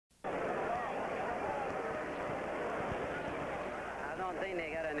think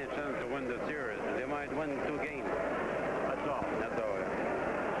they got any chance to win the series. They might win 2 games. That's all. That's all.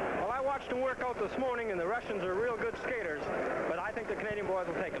 Yeah. Well, I watched them work out this morning, and the Russians are real good skaters, but I think the Canadian boys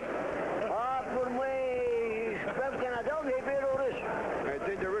will take them. I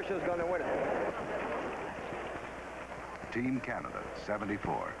think the Russians going to win it. Team Canada,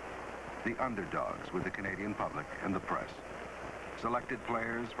 74. The underdogs with the Canadian public and the press. Selected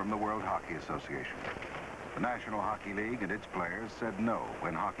players from the World Hockey Association. The National Hockey League and its players said no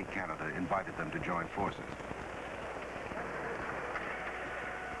when Hockey Canada invited them to join forces.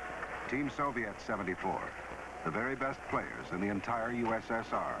 Team Soviet 74. The very best players in the entire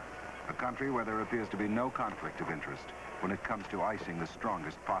USSR. A country where there appears to be no conflict of interest when it comes to icing the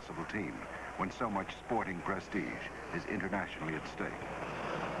strongest possible team, when so much sporting prestige is internationally at stake.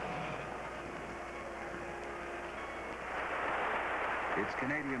 It's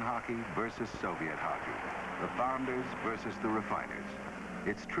Canadian hockey versus Soviet hockey. The founders versus the refiners.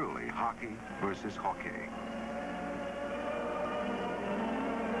 It's truly hockey versus hockey.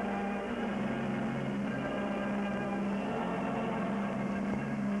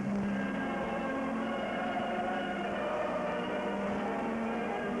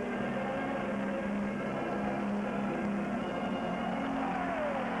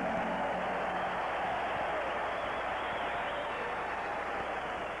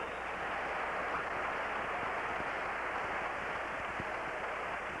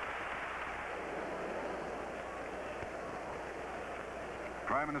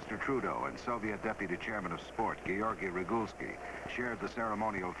 Prime Minister Trudeau and Soviet Deputy Chairman of Sport, Georgy Regulsky, shared the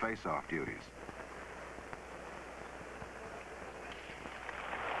ceremonial face-off duties.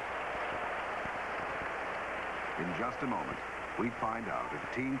 In just a moment, we find out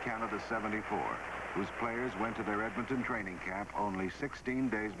if Team Canada 74, whose players went to their Edmonton training camp only 16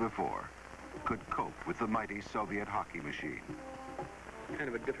 days before, could cope with the mighty Soviet hockey machine. Kind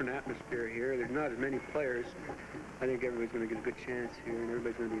of a different atmosphere here. There's not as many players. I think everybody's going to get a good chance here, and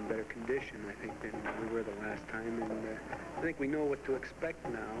everybody's going to be in better condition, I think, than we were the last time. And I think we know what to expect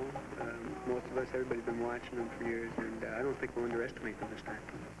now. Most of us, everybody's been watching them for years, and I don't think we'll underestimate them this time.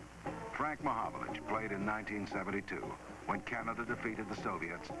 Frank Mahovlich played in 1972 when Canada defeated the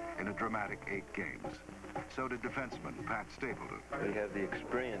Soviets in a dramatic 8 games. So did defenseman Pat Stapleton. We have the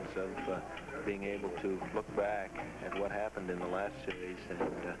experience of being able to look back at what happened in the last series and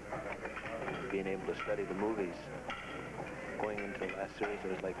being able to study the movies. Going into the last series,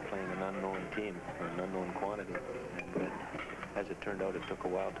 it was like playing an unknown team or an unknown quantity. And as it turned out, it took a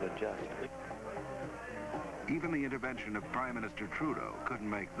while to adjust. Even the intervention of Prime Minister Trudeau couldn't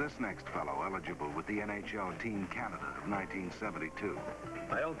make this next fellow eligible with the NHL Team Canada of 1972.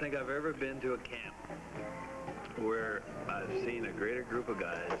 I don't think I've ever been to a camp where I've seen a greater group of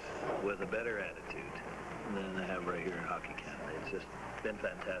guys with a better attitude than I have right here in Hockey Canada. It's just been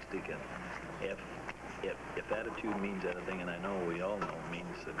fantastic, and if attitude means anything, and I know we all know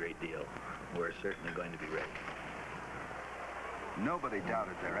means a great deal, we're certainly going to be ready. Nobody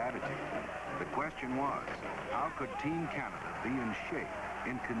doubted their attitude. The question was, how could Team Canada be in shape,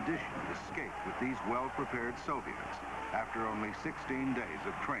 in condition to skate with these well-prepared Soviets after only 16 days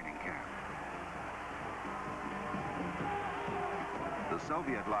of training camp? The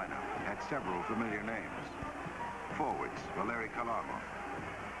Soviet lineup had several familiar names. Forwards, Valery Kharlamov,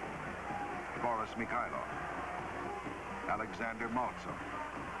 Boris Mikhailov, Alexander Maltsov,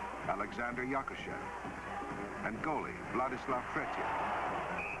 Alexander Yakushev, and goalie Vladislav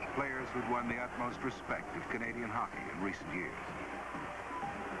Kretiev, players who'd won the utmost respect of Canadian hockey in recent years.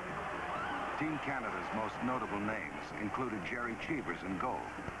 Team Canada's most notable names included Jerry Cheevers in goal,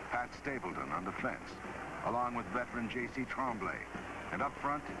 Pat Stapleton on defense, along with veteran J.C. Tremblay, and up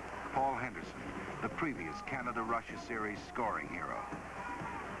front, Paul Henderson, the previous Canada-Russia series scoring hero,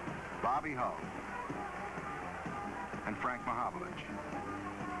 Bobby Howe, and Frank Mahovlich,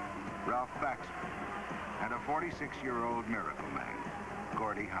 Ralph Baxter, and a 46-year-old miracle man,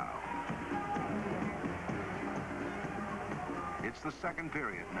 Gordie Howe. It's the second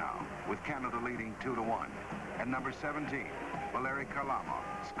period now, with Canada leading 2-1, and number 17, Valery Kharlamov,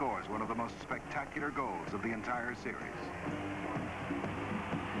 scores one of the most spectacular goals of the entire series.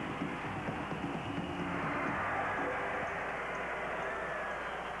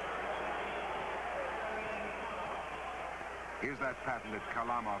 Here's that patented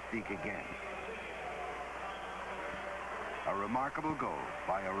Kharlamov deke again. A remarkable goal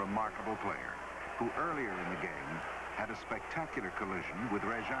by a remarkable player who earlier in the game had a spectacular collision with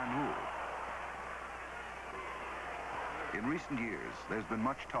Rezhan Howe. In recent years, there's been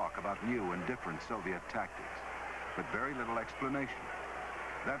much talk about new and different Soviet tactics, but very little explanation.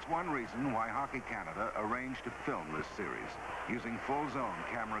 That's one reason why Hockey Canada arranged to film this series, using full-zone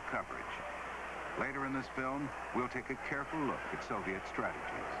camera coverage. Later in this film, we'll take a careful look at Soviet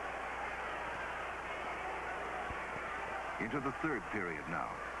strategies. Into the third period now,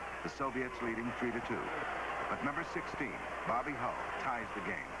 the Soviets leading 3-2. But number 16, Bobby Howe, ties the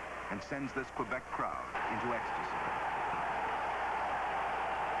game and sends this Quebec crowd into ecstasy.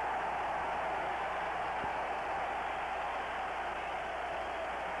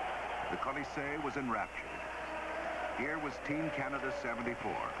 The Colisée was enraptured. Here was Team Canada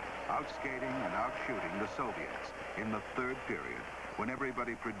 74, outskating and outshooting the Soviets in the third period, when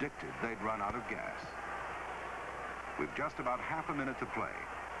everybody predicted they'd run out of gas. With just about half a minute to play,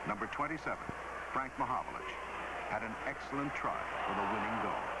 number 27, Frank Mahovlich, had an excellent try for the winning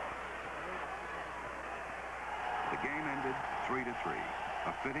goal. The game ended 3-3,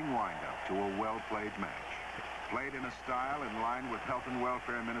 a fitting wind-up to a well-played match, played in a style in line with Health and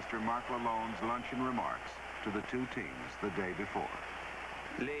Welfare Minister Marc Lalonde's luncheon remarks to the two teams the day before.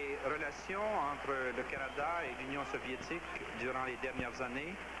 Les relations entre le Canada et l'Union soviétique durant les dernières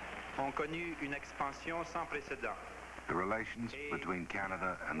années ont connu une expansion sans précédent. The relations between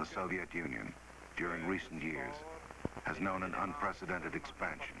Canada and the Soviet Union during recent years has known an unprecedented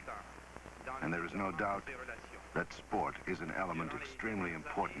expansion. And there is no doubt that sport is an element extremely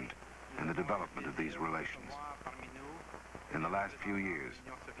important in the development of these relations. In the last few years,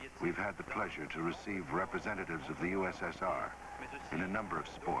 we've had the pleasure to receive representatives of the USSR in a number of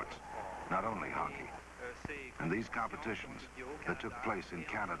sports, not only hockey. And these competitions that took place in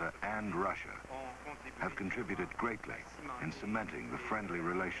Canada and Russia have contributed greatly in cementing the friendly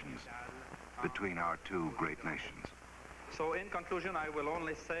relations between our two great nations. So in conclusion, I will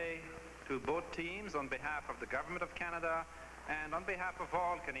only say to both teams, on behalf of the government of Canada and on behalf of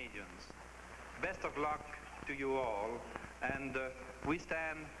all Canadians, best of luck to you all, and we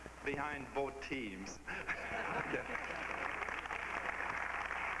stand behind both teams. Yeah.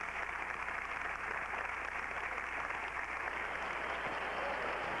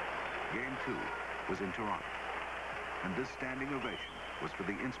 Game 2 was in Toronto, and this standing ovation was for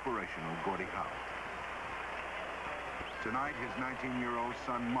the inspirational Gordie Howe. Tonight, his 19-year-old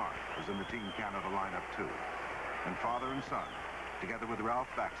son, Mark, was in the Team Canada lineup too, and father and son, together with Ralph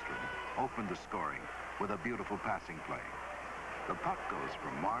Backstrom, opened the scoring with a beautiful passing play. The puck goes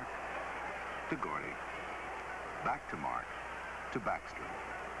from Mark to Gordie, back to Mark to Backstrom.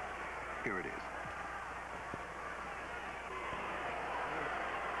 Here it is.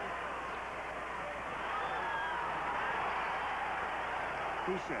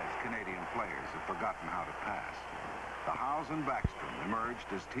 Who says Canadian players have forgotten how to pass? The Howes and Backstrom emerged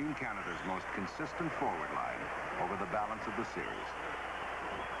as Team Canada's most consistent forward line over the balance of the series.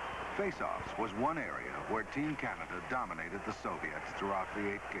 Face-offs was one area where Team Canada dominated the Soviets throughout the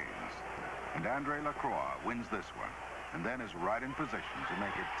 8 games. And Andre Lacroix wins this one, and then is right in position to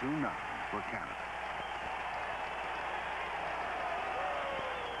make it 2-0 for Canada.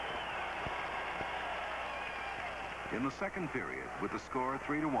 In the second period, with the score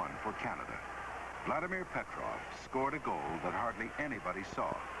 3-1 for Canada, Vladimir Petrov scored a goal that hardly anybody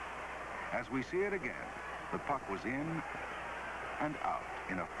saw. As we see it again, the puck was in and out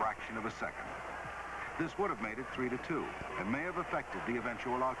in a fraction of a second. This would have made it 3-2 and may have affected the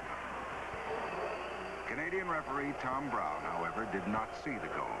eventual outcome. Canadian referee Tom Brown, however, did not see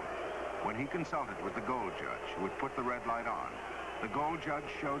the goal. When he consulted with the goal judge, who had put the red light on, the goal judge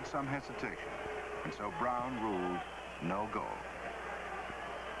showed some hesitation, and so Brown ruled no goal.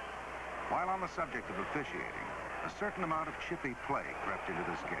 While on the subject of officiating, a certain amount of chippy play crept into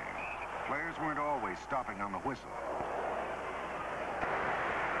this game. Players weren't always stopping on the whistle.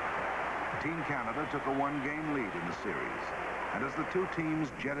 Team Canada took a 1-game lead in the series, and as the two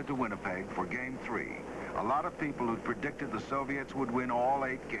teams jetted to Winnipeg for Game 3, a lot of people who'd predicted the Soviets would win all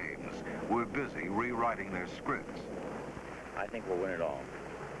 8 games were busy rewriting their scripts. I think we'll win it all.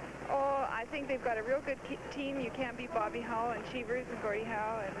 Oh, I think they've got a real good team. You can't beat Bobby Howe and Cheevers and Gordie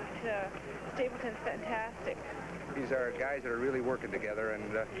Howe, and Stapleton's fantastic. These are guys that are really working together, and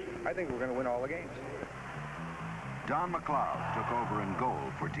I think we're going to win all the games. Don McLeod took over in goal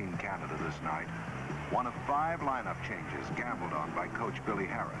for Team Canada this night, one of 5 lineup changes gambled on by coach Billy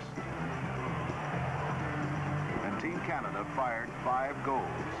Harris. And Team Canada fired 5 goals.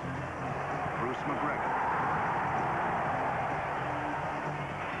 Bruce McGregor,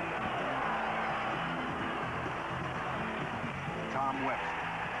 Tom Webster,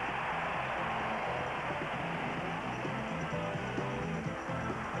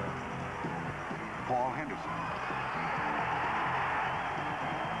 Paul Henderson,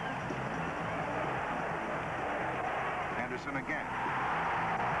 Henderson again,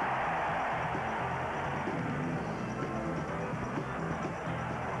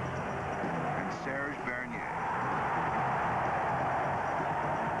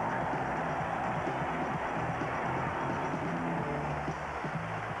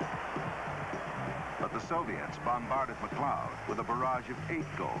 Soviets bombarded McLeod with a barrage of 8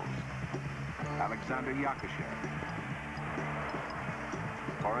 goals. Alexander Yakushev,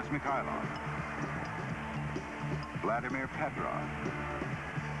 Boris Mikhailov, Vladimir Petrov,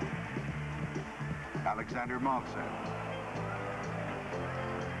 Alexander Maltsev,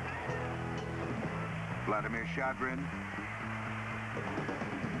 Vladimir Shadrin,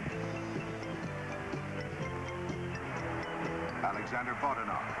 Alexander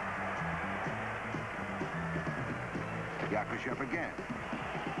Bodanov, Yakushev again,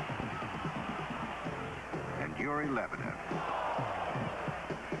 and Yuri Lebedev.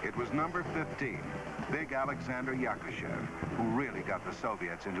 It was number 15, big Alexander Yakushev, who really got the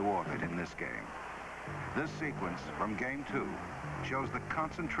Soviets into orbit in this game. This sequence from Game 2 shows the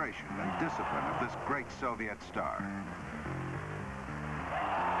concentration and discipline of this great Soviet star.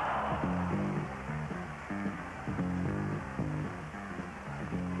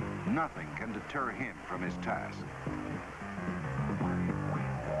 Nothing can deter him from his task.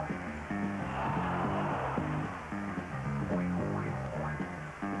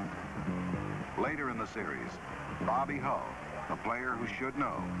 Later in the series, Bobby Howe, a player who should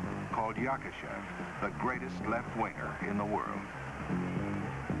know, called Yakushev the greatest left winger in the world.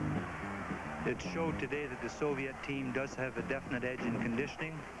 It showed today that the Soviet team does have a definite edge in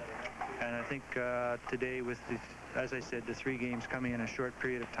conditioning. And I think today, with, as I said, the 3 games coming in a short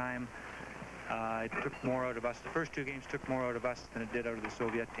period of time, it took more out of us. The first 2 games took more out of us than it did out of the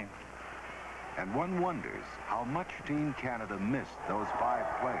Soviet team. And one wonders how much Team Canada missed those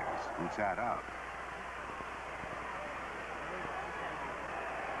 5 players who sat out.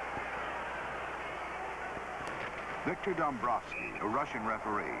 Victor Dombrovsky, a Russian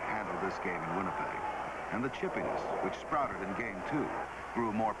referee, handled this game in Winnipeg, and the chippiness, which sprouted in Game 2,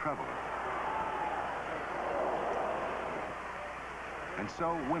 grew more prevalent. And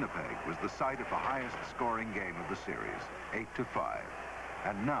so Winnipeg was the site of the highest scoring game of the series, 8-5.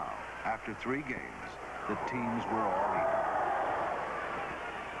 And now, after 3 games, the teams were all even.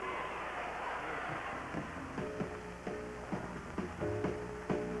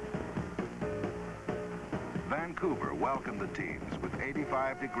 Vancouver welcomed the teams with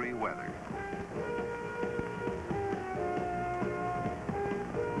 85-degree weather.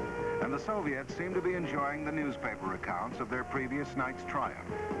 And the Soviets seemed to be enjoying the newspaper accounts of their previous night's triumph.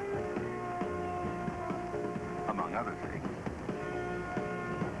 Among other things.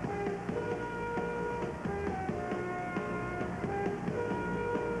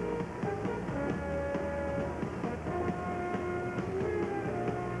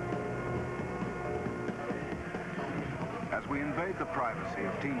 As we invade the privacy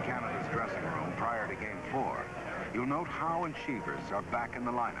of Team Canada's dressing room prior to Game 4, you'll note Howe and Cheevers are back in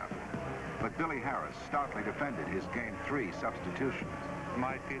the lineup. But Billy Harris stoutly defended his Game 3 substitutions.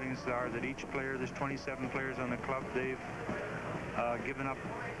 My feelings are that each player, there's 27 players on the club, they've given up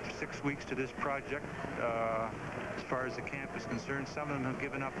 6 weeks to this project. As far as the camp is concerned, some of them have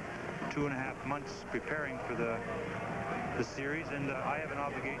given up 2.5 months preparing for the series, and I have an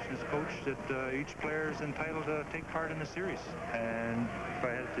obligation as coach that each player is entitled to take part in the series. And if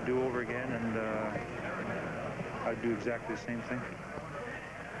I had it to do over again, and I'd do exactly the same thing.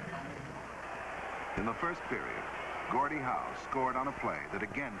 In the first period, Gordie Howe scored on a play that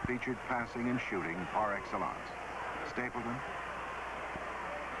again featured passing and shooting par excellence. Stapleton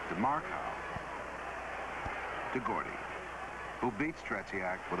to Mark Howe to Gordie, who beats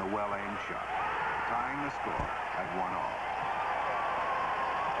Tretiak with a well-aimed shot, tying the score at 1-all.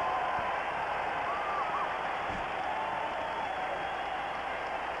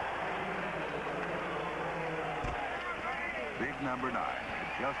 Big number 9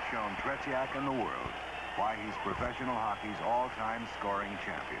 had just shown Tretiak and the world why he's professional hockey's all-time scoring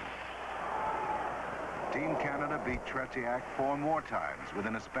champion. Team Canada beat Tretiak 4 more times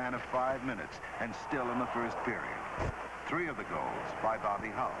within a span of 5 minutes, and still in the first period. 3 of the goals by Bobby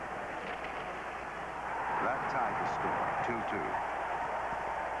Howe. That tied the score, 2-2.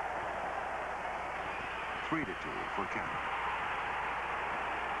 3-2 for Canada.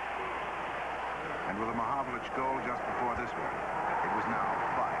 And with a Mahavlich goal just before this one, it was now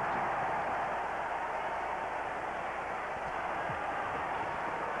 5-2.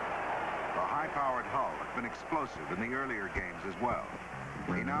 The high-powered Hull had been explosive in the earlier games as well.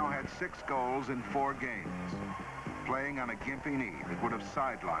 He now had 6 goals in 4 games, playing on a gimpy knee that would have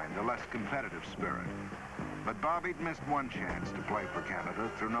sidelined a less competitive spirit. But Bobby'd missed one chance to play for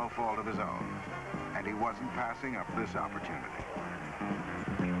Canada through no fault of his own, and he wasn't passing up this opportunity.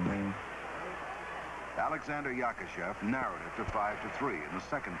 Alexander Yakushev narrowed it to 5-3 in the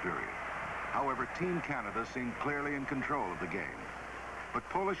second period. However, Team Canada seemed clearly in control of the game. But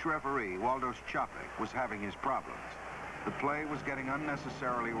Polish referee Waldo Szczapek was having his problems. The play was getting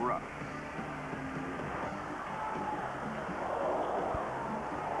unnecessarily rough.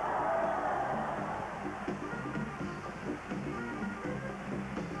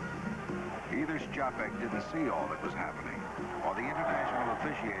 Either Szczapek didn't see all that was happening, or the international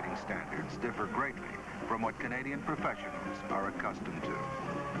officiating standards differ greatly from what Canadian professionals are accustomed to.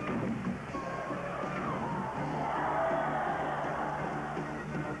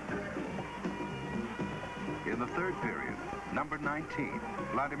 In the third period, number 19,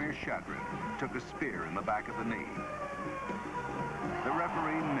 Vladimir Shadrin, took a spear in the back of the knee. The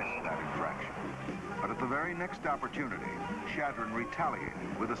referee missed that infraction, but at the very next opportunity, Shadrin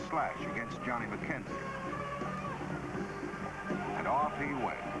retaliated with a slash against Johnny McKenzie. And off he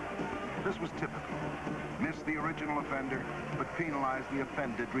went. This was typical. Missed the original offender, but penalized the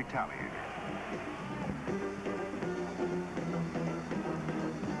offended retaliator.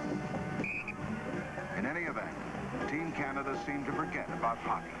 In any event, Team Canada seemed to forget about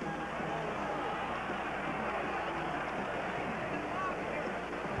hockey.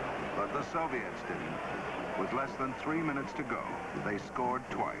 But the Soviets didn't. With less than 3 minutes to go, they scored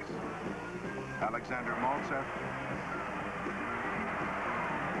twice. Alexander Maltsev,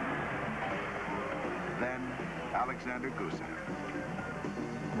 then Alexander Gusev.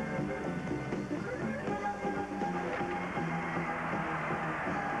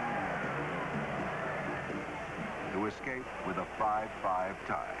 To escape with a 5-5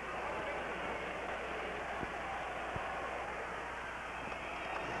 tie.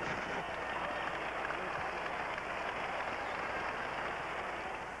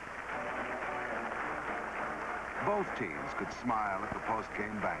 Both teams could smile at the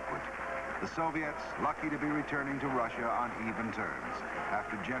post-game banquet. The Soviets lucky to be returning to Russia on even terms,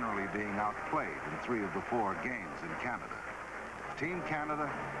 after generally being outplayed in 3 of the 4 games in Canada. Team Canada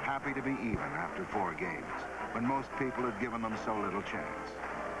happy to be even after 4 games, when most people had given them so little chance.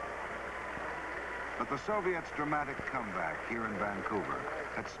 But the Soviets' dramatic comeback here in Vancouver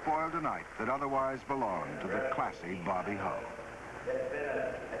had spoiled a night that otherwise belonged to the classy Bobby Howe. It's been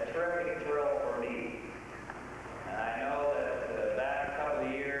a terrific thrill for me. And I know that the last couple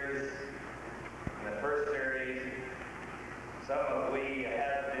of years, in the first series, some of we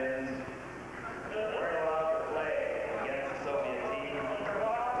has-beens weren't allowed to play against the Soviet team,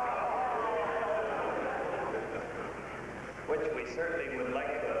 which we certainly would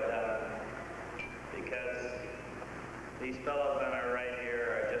like to have done, because these fellows on our right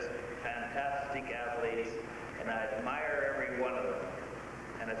here are just fantastic athletes, and I admire every one of them.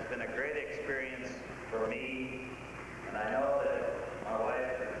 And it's been a great experience for me. And I know that my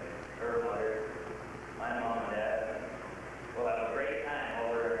wife and her mother, my mom and dad, will have a great time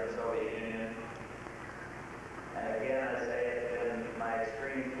over in the Soviet Union. And again, I say it's been my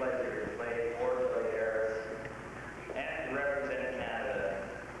extreme pleasure to play for the Harris and to represent Canada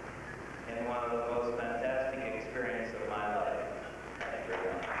in one of the most fantastic experiences of my life. Thank you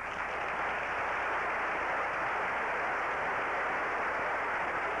very much.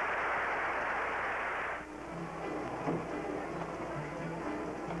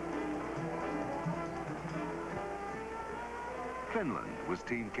 Finland was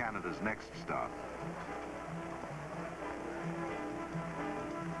Team Canada's next stop.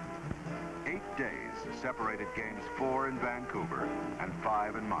 8 days separated games 4 in Vancouver and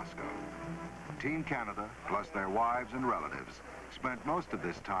 5 in Moscow. Team Canada, plus their wives and relatives, spent most of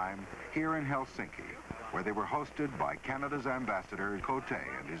this time here in Helsinki, where they were hosted by Canada's ambassador, Cote,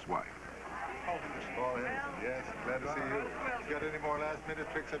 and his wife. Oh, yes, glad to see you. Got any more last-minute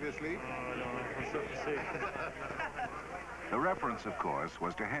tricks up your sleeve? Oh, no, we'll sort to see. The reference, of course,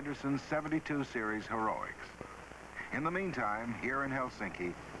 was to Henderson's 72 series heroics. In the meantime, here in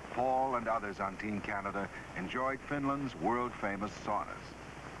Helsinki, Paul and others on Team Canada enjoyed Finland's world-famous saunas.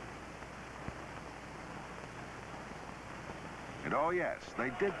 And oh yes, they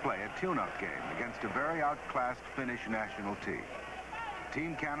did play a tune-up game against a very outclassed Finnish national team.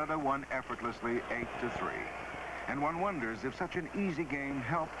 Team Canada won effortlessly 8-3. And one wonders if such an easy game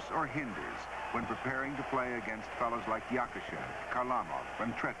helps or hinders when preparing to play against fellows like Yakashev, Karlamov,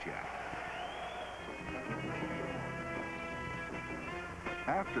 and Tretiak.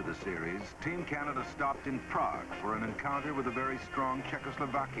 After the series, Team Canada stopped in Prague for an encounter with a very strong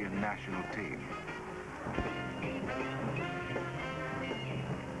Czechoslovakian national team.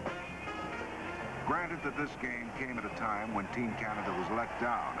 Granted that this game came at a time when Team Canada was let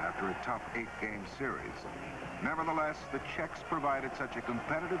down after a tough 8-game series. Nevertheless, the Czechs provided such a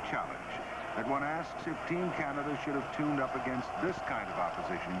competitive challenge that one asks if Team Canada should have tuned up against this kind of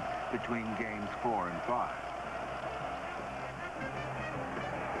opposition between games 4 and 5.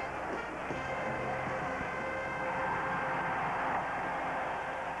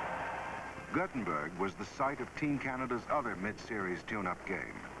 Gothenburg was the site of Team Canada's other mid-series tune-up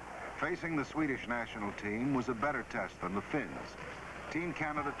game. Facing the Swedish national team was a better test than the Finns. Team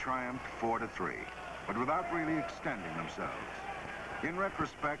Canada triumphed 4-3, but without really extending themselves. In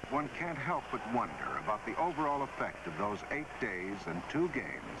retrospect, one can't help but wonder about the overall effect of those 8 days and 2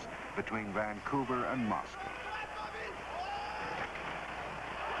 games between Vancouver and Moscow.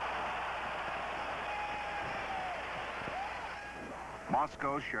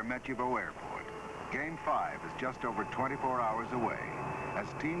 Moscow's Sheremetyevo Airport. Game 5 is just over 24 hours away as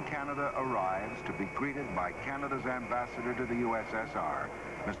Team Canada arrives to be greeted by Canada's ambassador to the USSR,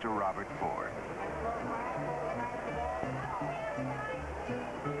 Mr. Robert Ford.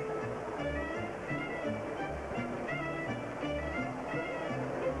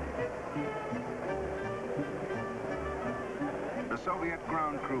 The Soviet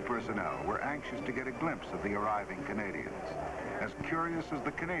ground crew personnel were anxious to get a glimpse of the arriving Canadians, as curious as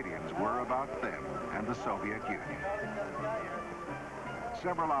the Canadians were about them and the Soviet Union.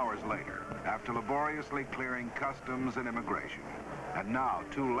 Several hours later, after laboriously clearing customs and immigration, and now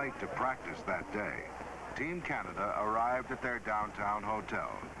too late to practice that day, Team Canada arrived at their downtown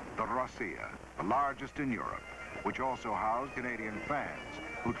hotel, the Russia, the largest in Europe, which also housed Canadian fans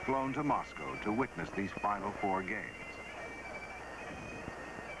who'd flown to Moscow to witness these final 4 games.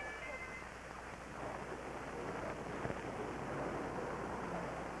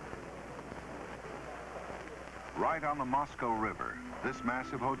 Right on the Moscow River, this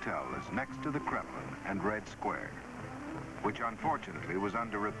massive hotel is next to the Kremlin and Red Square, which unfortunately was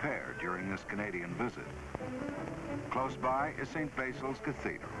under repair during this Canadian visit. Close by is St. Basil's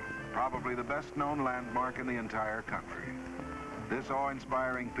Cathedral, probably the best-known landmark in the entire country. This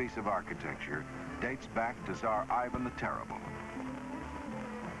awe-inspiring piece of architecture dates back to Tsar Ivan the Terrible.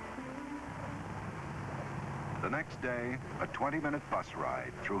 The next day, a 20-minute bus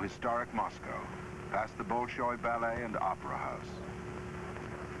ride through historic Moscow, past the Bolshoi Ballet and Opera House,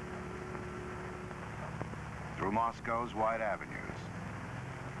 through Moscow's wide avenues,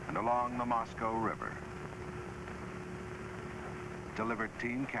 and along the Moscow River, delivered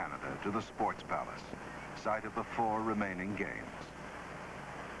Team Canada to the Sports Palace, site of the 4 remaining games.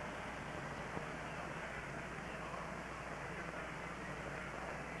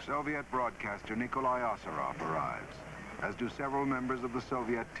 Soviet broadcaster Nikolai Osarov arrives, as do several members of the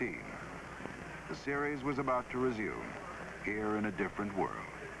Soviet team. The series was about to resume, here in a different world.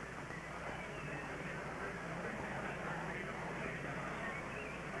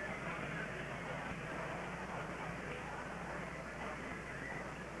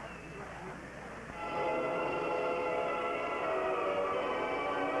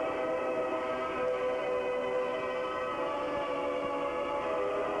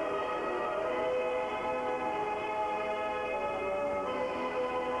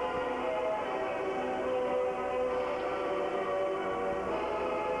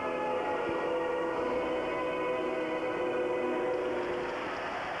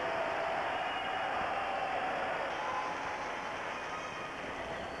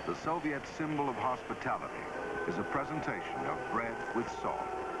 The Soviet symbol of hospitality is a presentation of bread with salt.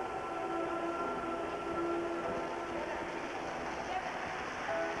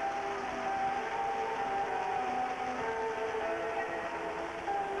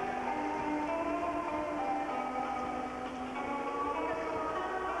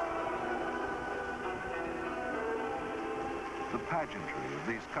 The pageantry of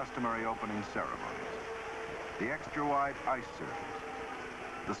these customary opening ceremonies, the extra-wide ice service,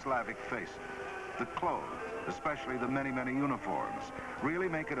 the Slavic faces, the clothes, especially the many, many uniforms, really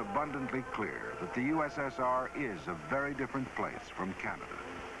make it abundantly clear that the USSR is a very different place from Canada.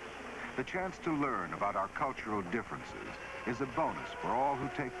 The chance to learn about our cultural differences is a bonus for all who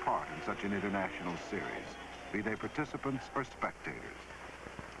take part in such an international series, be they participants or spectators.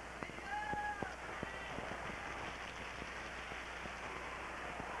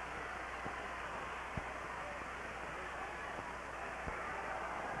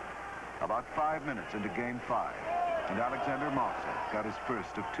 About 5 minutes into Game 5, and Alexander Maltsev got his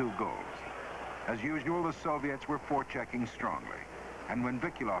first of 2 goals. As usual, the Soviets were forechecking strongly, and when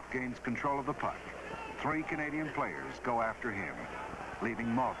Vikulov gains control of the puck, 3 Canadian players go after him, leaving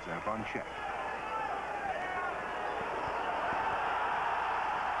Maltsev unchecked.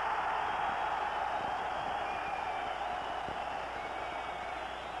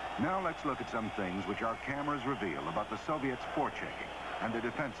 Now let's look at some things which our cameras reveal about the Soviets' forechecking and their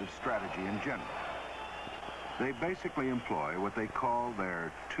defensive strategy in general. They basically employ what they call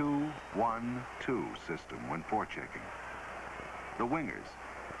their 2-1-2 system when forechecking. The wingers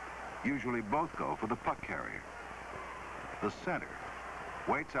usually both go for the puck carrier. The center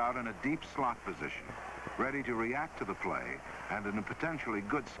waits out in a deep slot position, ready to react to the play and in a potentially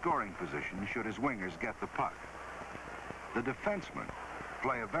good scoring position should his wingers get the puck. The defensemen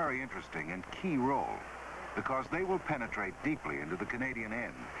play a very interesting and key role because they will penetrate deeply into the Canadian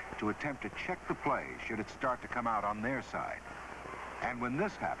end to attempt to check the play should it start to come out on their side. And when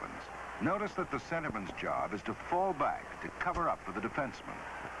this happens, notice that the centerman's job is to fall back to cover up for the defenseman.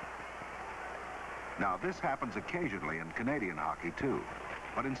 Now, this happens occasionally in Canadian hockey, too.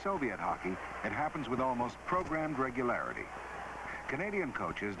 But in Soviet hockey, it happens with almost programmed regularity. Canadian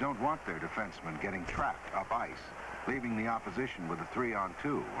coaches don't want their defensemen getting trapped up ice, leaving the opposition with a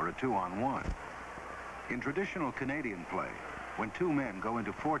 3-on-2 or a 2-on-1. In traditional Canadian play, when two men go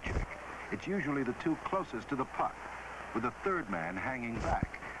into forecheck, it's usually the two closest to the puck, with the third man hanging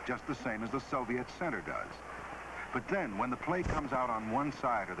back, just the same as the Soviet center does. But then, when the play comes out on one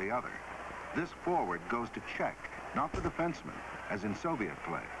side or the other, this forward goes to check, not the defenseman, as in Soviet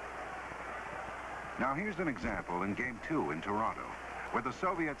play. Now here's an example in Game 2 in Toronto, where the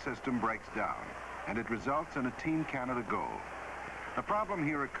Soviet system breaks down, and it results in a Team Canada goal. The problem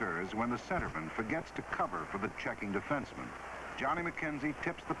here occurs when the centerman forgets to cover for the checking defenseman. Johnny McKenzie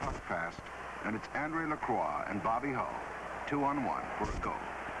tips the puck past, and it's Andre Lacroix and Bobby Howe, 2-on-1 for a goal.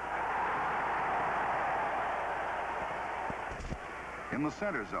 In the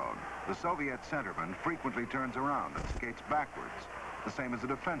center zone, the Soviet centerman frequently turns around and skates backwards, the same as a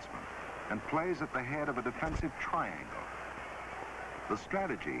defenseman, and plays at the head of a defensive triangle. The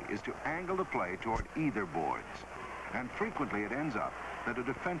strategy is to angle the play toward either boards, and frequently it ends up that a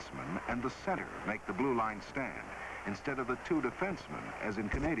defenseman and the center make the blue line stand, instead of the two defensemen, as in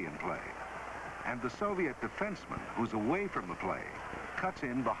Canadian play. And the Soviet defenseman, who's away from the play, cuts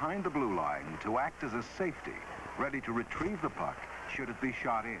in behind the blue line to act as a safety, ready to retrieve the puck should it be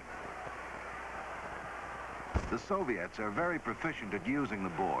shot in. The Soviets are very proficient at using the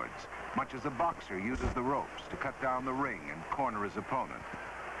boards, much as a boxer uses the ropes to cut down the ring and corner his opponent.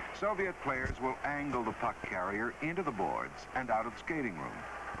 Soviet players will angle the puck carrier into the boards and out of skating room.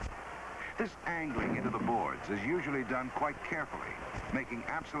 This angling into the boards is usually done quite carefully, making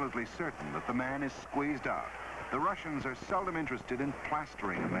absolutely certain that the man is squeezed out. The Russians are seldom interested in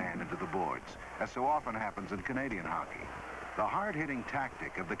plastering a man into the boards, as so often happens in Canadian hockey. The hard-hitting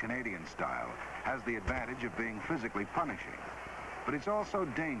tactic of the Canadian style has the advantage of being physically punishing, but it's also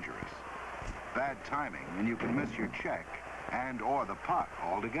dangerous. Bad timing, and you can miss your check and/or the puck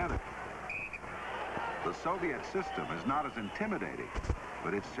altogether. The Soviet system is not as intimidating,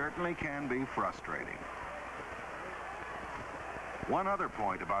 but it certainly can be frustrating. One other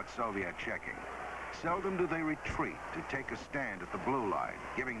point about Soviet checking. Seldom do they retreat to take a stand at the blue line,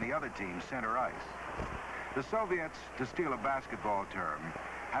 giving the other team center ice. The Soviets, to steal a basketball term,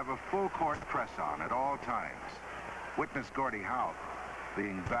 have a full-court press-on at all times. Witness Gordie Howe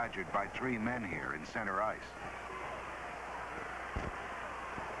being badgered by 3 men here in center ice.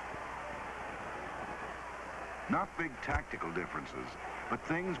 Not big tactical differences, but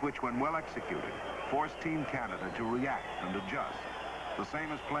things which, when well executed, force Team Canada to react and adjust. The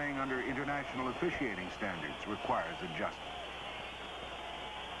same as playing under international officiating standards requires adjustment.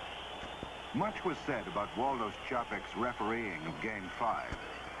 Much was said about Waldo Ščapek's refereeing of Game 5.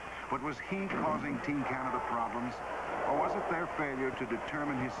 But was he causing Team Canada problems? Or was it their failure to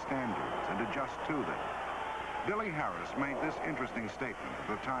determine his standards and adjust to them? Billy Harris made this interesting statement at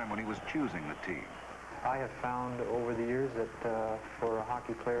the time when he was choosing the team. I have found over the years that for a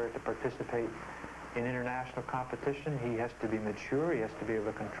hockey player to participate in international competition, he has to be mature, he has to be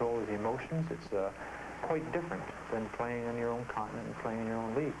able to control his emotions. It's quite different than playing on your own continent and playing in your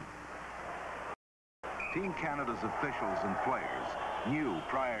own league. Team Canada's officials and players knew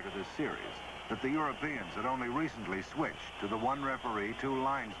prior to this series that the Europeans had only recently switched to the one referee, 2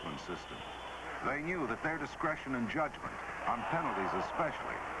 linesman system. They knew that their discretion and judgment, on penalties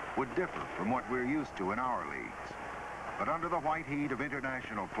especially, would differ from what we're used to in our leagues. But under the white heat of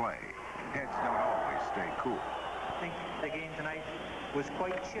international play, heads don't always stay cool. I think the game tonight was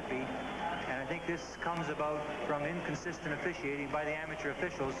quite chippy, and I think this comes about from inconsistent officiating by the amateur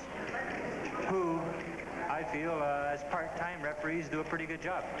officials, who I feel as part-time referees do a pretty good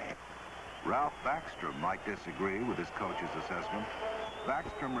job. Ralph Backstrom might disagree with his coach's assessment.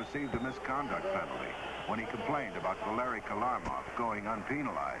 Backstrom received a misconduct penalty when he complained about Valery Kalarmov going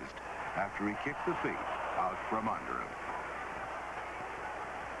unpenalized after he kicked the feet out from under him.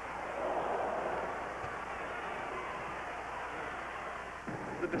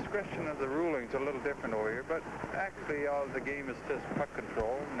 The discretion of the ruling's a little different over here, but actually all the game is just puck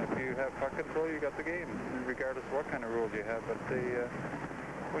control, and if you have puck control, you got the game, regardless of what kind of rules you have. But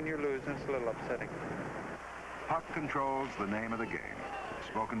when you're losing, it's a little upsetting. Puck controls the name of the game,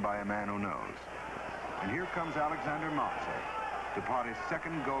 spoken by a man who knows. And here comes Alexander Maltsev to pot his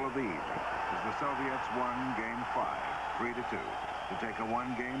second goal of the evening as the Soviets won Game 5, 3-2, to take a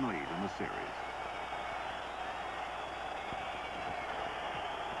one-game lead in the series.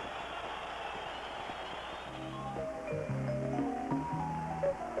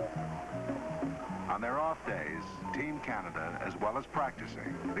 On their off days, Team Canada, as well as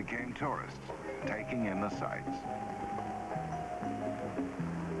practicing, became tourists, taking in the sights.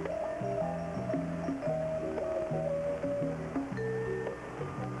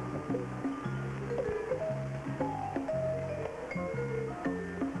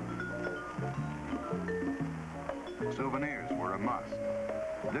 Souvenirs were a must.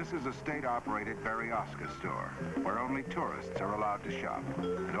 This is a state-operated Berioska store, where only tourists are allowed to shop,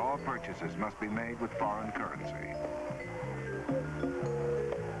 and all purchases must be made with foreign currency.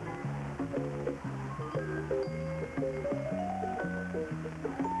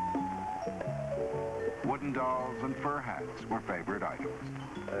 Wooden dolls and fur hats were favorite items.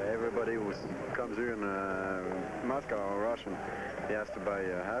 Everybody who comes here in Moscow or Russian, he has to buy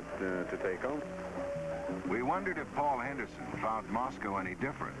a hat to take home. We wondered if Paul Henderson found Moscow any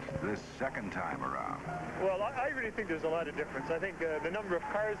different this second time around. Well, I really think there's a lot of difference. I think the number of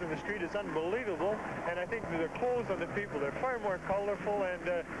cars in the street is unbelievable, and I think the clothes on the people, they're far more colorful,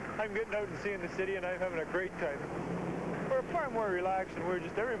 and I'm getting out and seeing the city, and I'm having a great time. We're far more relaxed,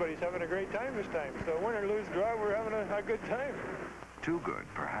 and everybody's having a great time this time. So win or lose, draw, we're having a good time. Too good,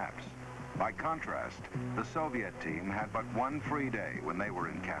 perhaps. By contrast, the Soviet team had but one free day when they were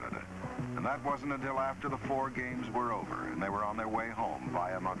in Canada. And that wasn't until after the 4 games were over and they were on their way home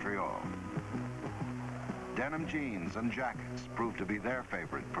via Montreal. Denim jeans and jackets proved to be their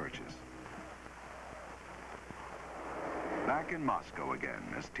favorite purchase. Back in Moscow again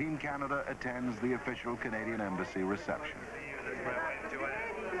as Team Canada attends the official Canadian Embassy reception.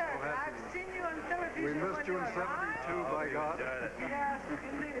 I've seen you on television. We missed you in 72, by God. Yes,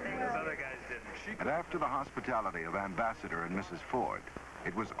 indeed. Those other guys didn't. And after the hospitality of Ambassador and Mrs. Ford,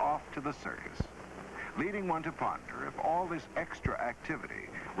 it was off to the circus, leading one to ponder if all this extra activity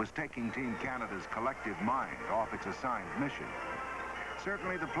was taking Team Canada's collective mind off its assigned mission.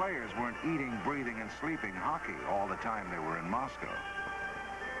 Certainly the players weren't eating, breathing, and sleeping hockey all the time they were in Moscow.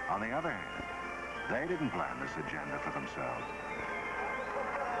 On the other hand, they didn't plan this agenda for themselves.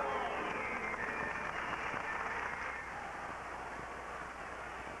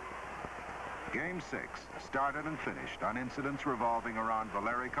 Game 6 started and finished on incidents revolving around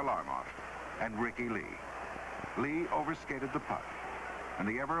Valery Kalarmov and Ricky Lee. Lee overskated the puck, and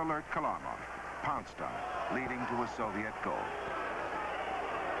the ever-alert Kalarmov pounced on it, leading to a Soviet goal.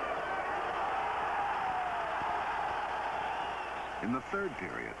 In the third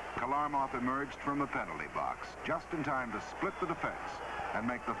period, Kalarmov emerged from the penalty box just in time to split the defense and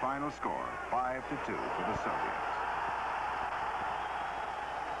make the final score 5-2 for the Soviets.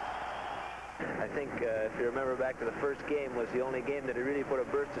 I think, if you remember back to the first game, was the only game that he really put a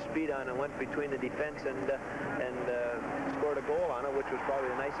burst of speed on and went between the defense and scored a goal on it, which was probably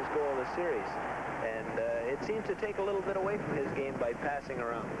the nicest goal of the series. And it seems to take a little bit away from his game by passing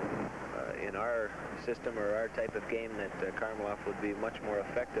around. In our system or our type of game, that Karmelov would be much more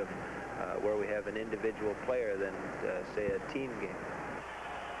effective where we have an individual player than, say, a team game.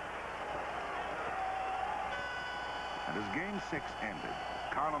 And as Game 6 ended,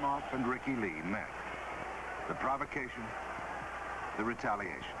 Karlamov and Ricky Lee met. The provocation, the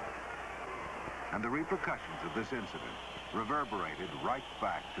retaliation, and the repercussions of this incident reverberated right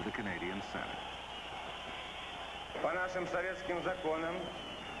back to the Canadian Senate.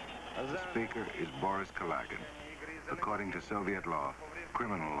 The speaker is Boris Kalagin. According to Soviet law,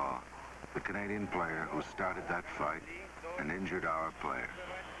 criminal law, the Canadian player who started that fight and injured our player.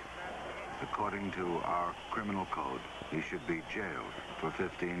 According to our criminal code, he should be jailed for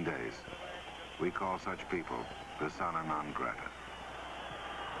 15 days. We call such people persona non grata.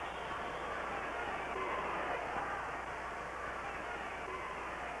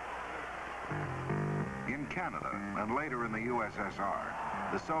 In Canada, and later in the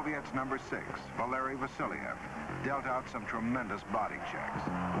USSR, the Soviets' number 6, Valery Vasiliev, dealt out some tremendous body checks.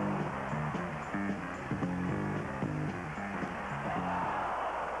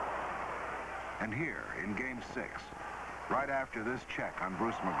 And here, in Game 6, right after this check on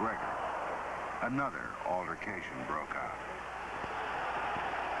Bruce McGregor, another altercation broke out.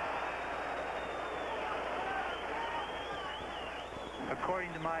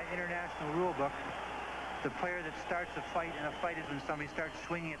 According to my international rule book, the player that starts a fight, and a fight is when somebody starts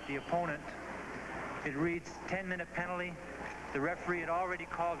swinging at the opponent, it reads 10-minute penalty. The referee had already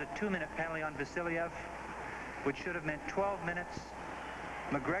called a 2-minute penalty on Vasiliev. which should have meant 12 minutes.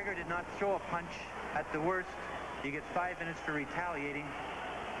 McGregor did not throw a punch. At the worst, you get 5 minutes for retaliating.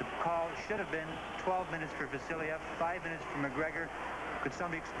 The call should have been 12 minutes for Vasiliev, 5 minutes for McGregor. Could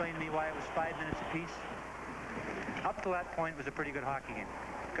somebody explain to me why it was 5 minutes apiece? Up to that point, it was a pretty good hockey game.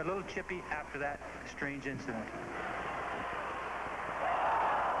 Got a little chippy after that strange incident.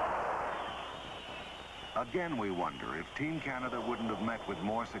 Again, we wonder if Team Canada wouldn't have met with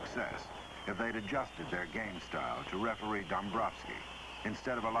more success if they'd adjusted their game style to referee Dombrowski,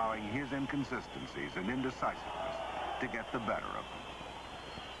 instead of allowing his inconsistencies and indecisiveness to get the better of them.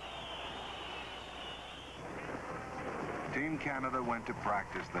 Team Canada went to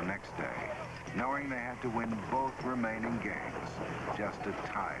practice the next day, knowing they had to win both remaining games just to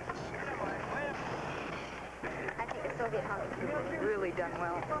tie the series. I think the Soviet hockey team has really done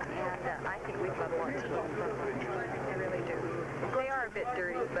well, and I think we've got a lot to learn from them. I really do. They are a bit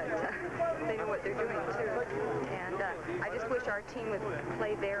dirty, but they know what they're doing too. And I just wish our team would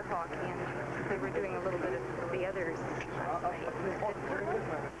play their hockey, and they were doing a little bit of the others last night.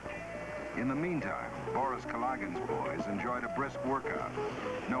 In the meantime, Boris Kalagin's boys enjoyed a brisk workout,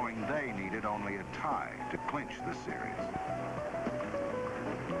 knowing they needed only a tie to clinch the series.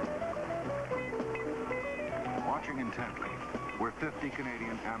 Watching intently were 50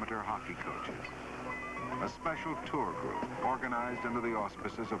 Canadian amateur hockey coaches, a special tour group organized under the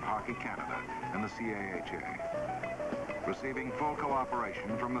auspices of Hockey Canada and the CAHA, receiving full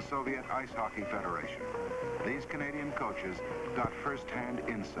cooperation from the Soviet Ice Hockey Federation. These Canadian coaches got first-hand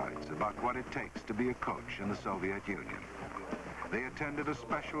insights about what it takes to be a coach in the Soviet Union. They attended a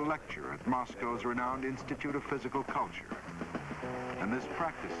special lecture at Moscow's renowned Institute of Physical Culture, and this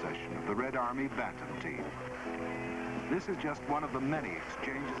practice session of the Red Army Bantam team. This is just one of the many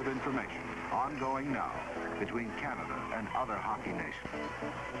exchanges of information ongoing now between Canada and other hockey nations.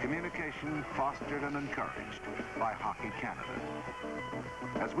 Communication fostered and encouraged by Hockey Canada.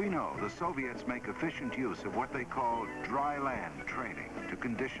 As we know, the Soviets make efficient use of what they call dry land training to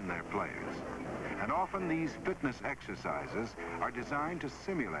condition their players. And often these fitness exercises are designed to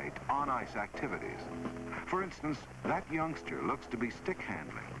simulate on-ice activities. For instance, that youngster looks to be stick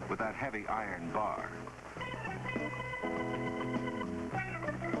handling with that heavy iron bar.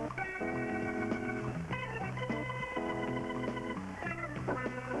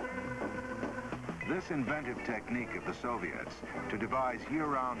 This inventive technique of the Soviets to devise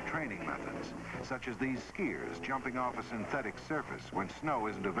year-round training methods, such as these skiers jumping off a synthetic surface when snow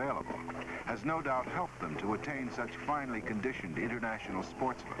isn't available, has no doubt helped them to attain such finely conditioned international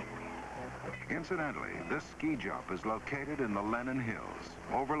sportsmen. Incidentally, this ski jump is located in the Lenin Hills,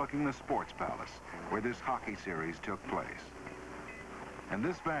 overlooking the Sports Palace, where this hockey series took place. And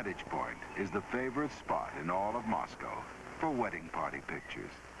this vantage point is the favorite spot in all of Moscow for wedding party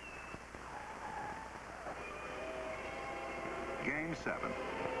pictures. Game 7,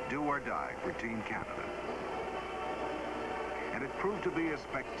 do or die for Team Canada. And it proved to be a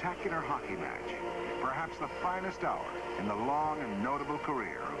spectacular hockey match, perhaps the finest hour in the long and notable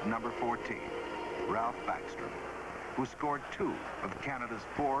career of number 14, Ralph Backstrom, who scored 2 of Canada's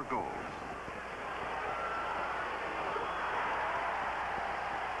 4 goals.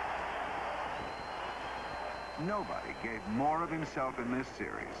 Nobody gave more of himself in this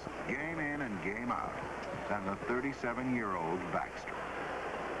series, game in and game out, than the 37-year-old Backstrom.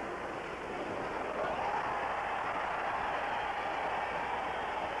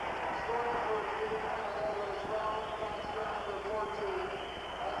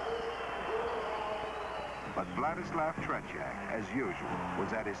 But Vladislav Tretiak, as usual,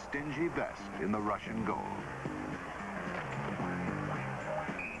 was at his stingy best in the Russian goal.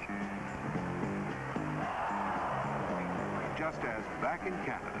 Just as back in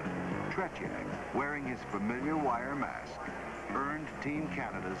Canada, Tretiak, wearing his familiar wire mask, earned Team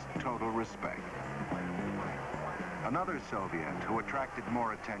Canada's total respect. Another Soviet who attracted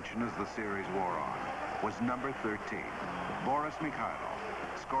more attention as the series wore on was number 13, Boris Mikhailov,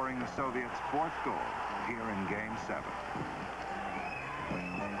 scoring the Soviets' 4th goal here in Game 7.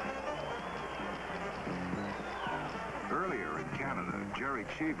 Earlier in Canada, Jerry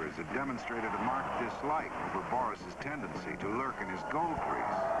Cheevers had demonstrated a marked dislike over Boris's tendency to lurk in his goal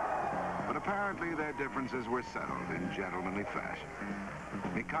crease. But apparently their differences were settled in gentlemanly fashion.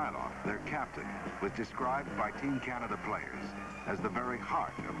 Mikhailov, their captain, was described by Team Canada players as the very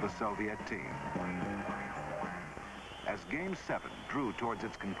heart of the Soviet team. As Game 7 drew towards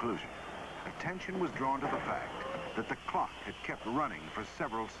its conclusion, attention was drawn to the fact that the clock had kept running for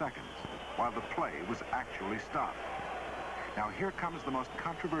several seconds while the play was actually stopped. Now here comes the most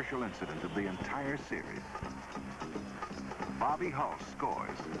controversial incident of the entire series. Bobby Howe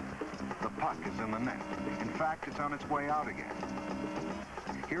scores. The puck is in the net. In fact, it's on its way out again.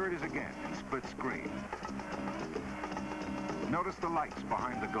 Here it is again in split screen. Notice the lights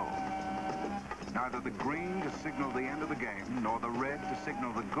behind the goal. Neither the green to signal the end of the game nor the red to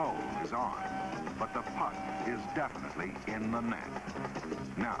signal the goal is on. But the puck is definitely in the net.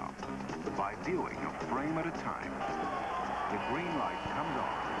 Now, by viewing a frame at a time, the green light comes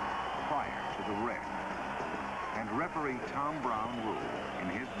on prior to the red. And referee Tom Brown ruled,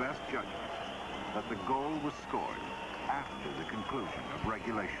 in his best judgment, that the goal was scored after the conclusion of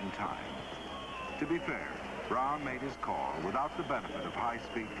regulation time. To be fair, Brown made his call without the benefit of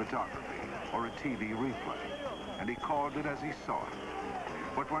high-speed photography or a TV replay, and he called it as he saw it.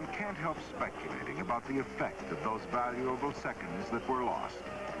 But one can't help speculating about the effect of those valuable seconds that were lost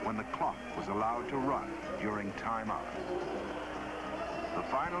when the clock was allowed to run during timeout. The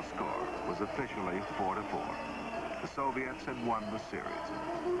final score was officially 4-4. The Soviets had won the series.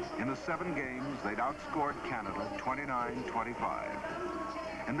 In the 7 games, they'd outscored Canada 29-25.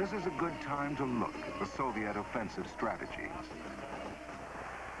 And this is a good time to look at the Soviet offensive strategies.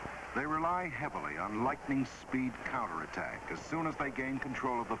 They rely heavily on lightning speed counterattack as soon as they gain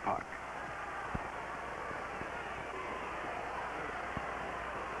control of the puck.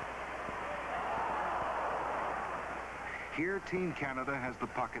 Here, Team Canada has the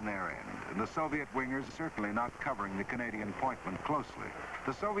puck in their end, and the Soviet wingers are certainly not covering the Canadian pointman closely.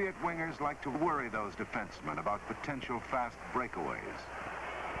 The Soviet wingers like to worry those defensemen about potential fast breakaways.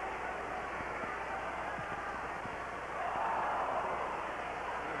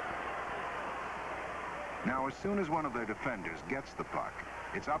 Now, as soon as one of their defenders gets the puck,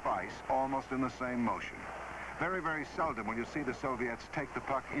 it's up ice almost in the same motion. Very, very seldom will you see the Soviets take the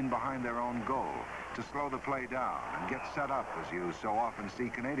puck in behind their own goal to slow the play down and get set up, as you so often see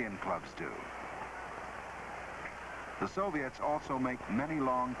Canadian clubs do. The Soviets also make many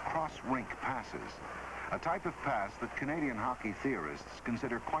long cross-rink passes, a type of pass that Canadian hockey theorists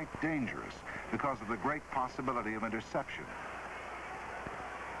consider quite dangerous because of the great possibility of interception.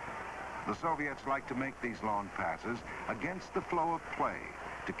 The Soviets like to make these long passes against the flow of play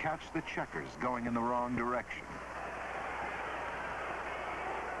to catch the checkers going in the wrong direction.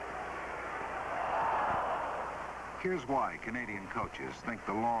 Here's why Canadian coaches think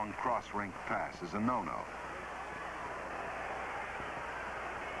the long cross-rink pass is a no-no.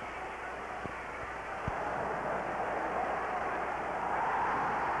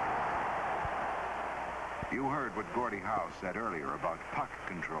 You heard what Gordie Howe said earlier about puck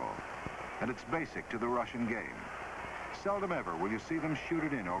control, and it's basic to the Russian game. Seldom ever will you see them shoot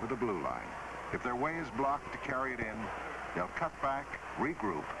it in over the blue line. If their way is blocked to carry it in, they'll cut back,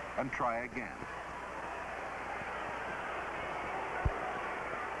 regroup, and try again.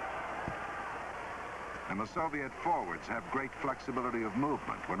 And the Soviet forwards have great flexibility of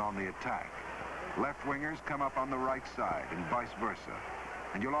movement when on the attack. Left wingers come up on the right side and vice versa.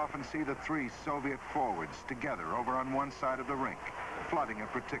 And you'll often see the 3 Soviet forwards together over on one side of the rink, flooding a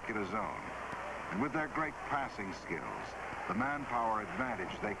particular zone. And with their great passing skills, the manpower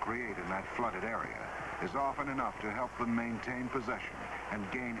advantage they create in that flooded area is often enough to help them maintain possession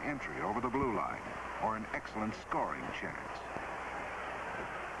and gain entry over the blue line, or an excellent scoring chance.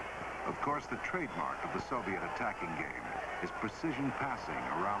 Of course, the trademark of the Soviet attacking game is precision passing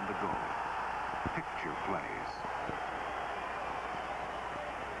around the goal. Picture plays.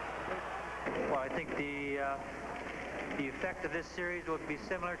 Well, I think the effect of this series will be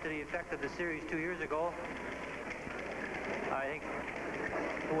similar to the effect of the series 2 years ago. I think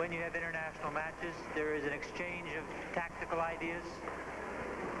when you have international matches, there is an exchange of tactical ideas,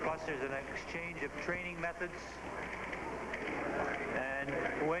 plus there's an exchange of training methods. And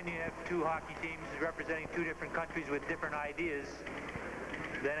when you have 2 hockey teams representing 2 different countries with different ideas,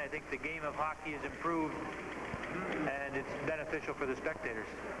 then I think the game of hockey is improved and it's beneficial for the spectators.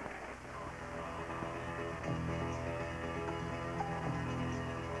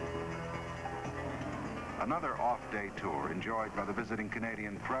 Another off-day tour enjoyed by the visiting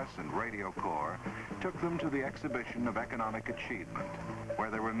Canadian press and radio corps took them to the exhibition of economic achievement, where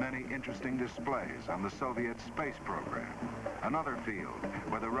there were many interesting displays on the Soviet space program, another field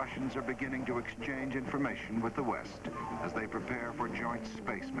where the Russians are beginning to exchange information with the West as they prepare for joint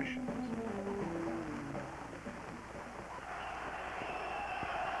space missions.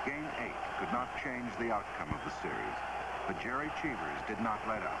 Game 8 could not change the outcome of the series, but Jerry Cheevers did not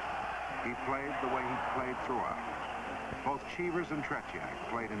let up. He played the way he played throughout. Both Cheevers and Tretiak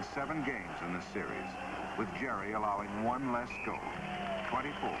played in 7 games in this series, with Jerry allowing 1 less goal,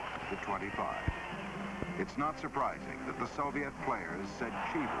 24-25. It's not surprising that the Soviet players said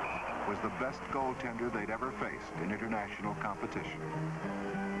Cheevers was the best goaltender they'd ever faced in international competition.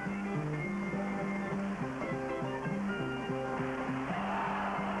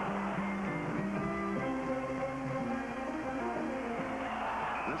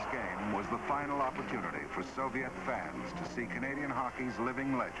 This game was the final opportunity for Soviet fans to see Canadian hockey's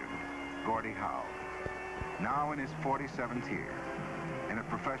living legend, Gordie Howe, now in his 47th year, in a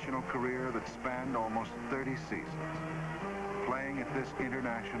professional career that spanned almost 30 seasons, playing at this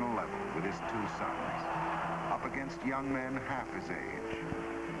international level with his two sons, up against young men half his age.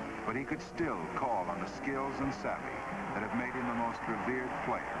 But he could still call on the skills and savvy that have made him the most revered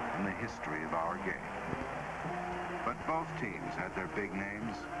player in the history of our game. But both teams had their big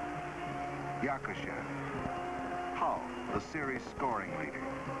names. Yakushev, Howe, the series scoring leader,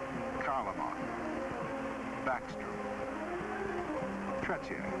 Karlamov, Backstrom,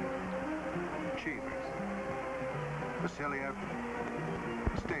 Tretiak, Cheevers, Vasiliev,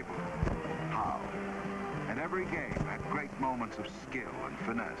 Stapleton, Howe. And every game had great moments of skill and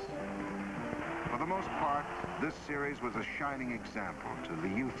finesse. For the most part, this series was a shining example to the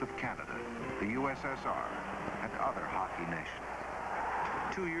youth of Canada, the USSR, and other hockey nations.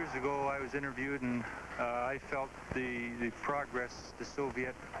 2 years ago, I was interviewed, and I felt the progress the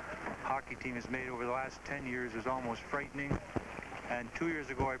Soviet hockey team has made over the last 10 years is almost frightening. And 2 years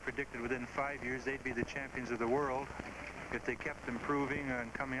ago, I predicted within 5 years they'd be the champions of the world if they kept improving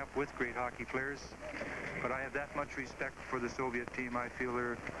and coming up with great hockey players. But I have that much respect for the Soviet team. I feel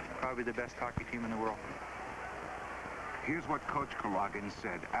they're probably the best hockey team in the world. Here's what Coach Kalagin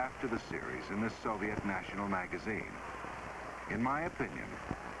said after the series in the Soviet National Magazine. In my opinion,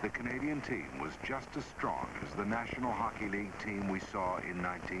 the Canadian team was just as strong as the National Hockey League team we saw in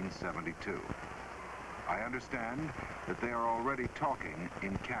 1972. I understand that they are already talking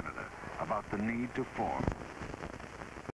in Canada about the need to form